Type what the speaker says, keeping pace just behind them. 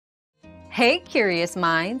Hey, curious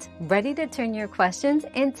minds, ready to turn your questions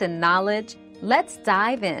into knowledge? Let's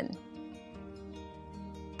dive in.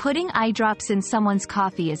 Putting eye drops in someone's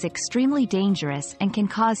coffee is extremely dangerous and can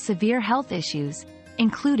cause severe health issues,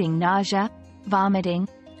 including nausea, vomiting,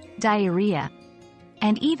 diarrhea,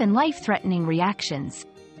 and even life-threatening reactions.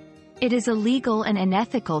 It is illegal and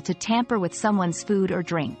unethical to tamper with someone's food or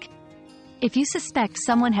drink. If you suspect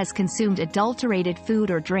someone has consumed adulterated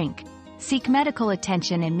food or drink, seek medical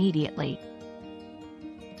attention immediately.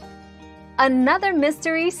 Another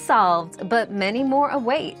mystery solved, but many more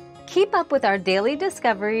await. Keep up with our daily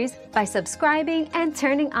discoveries by subscribing and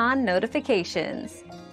turning on notifications.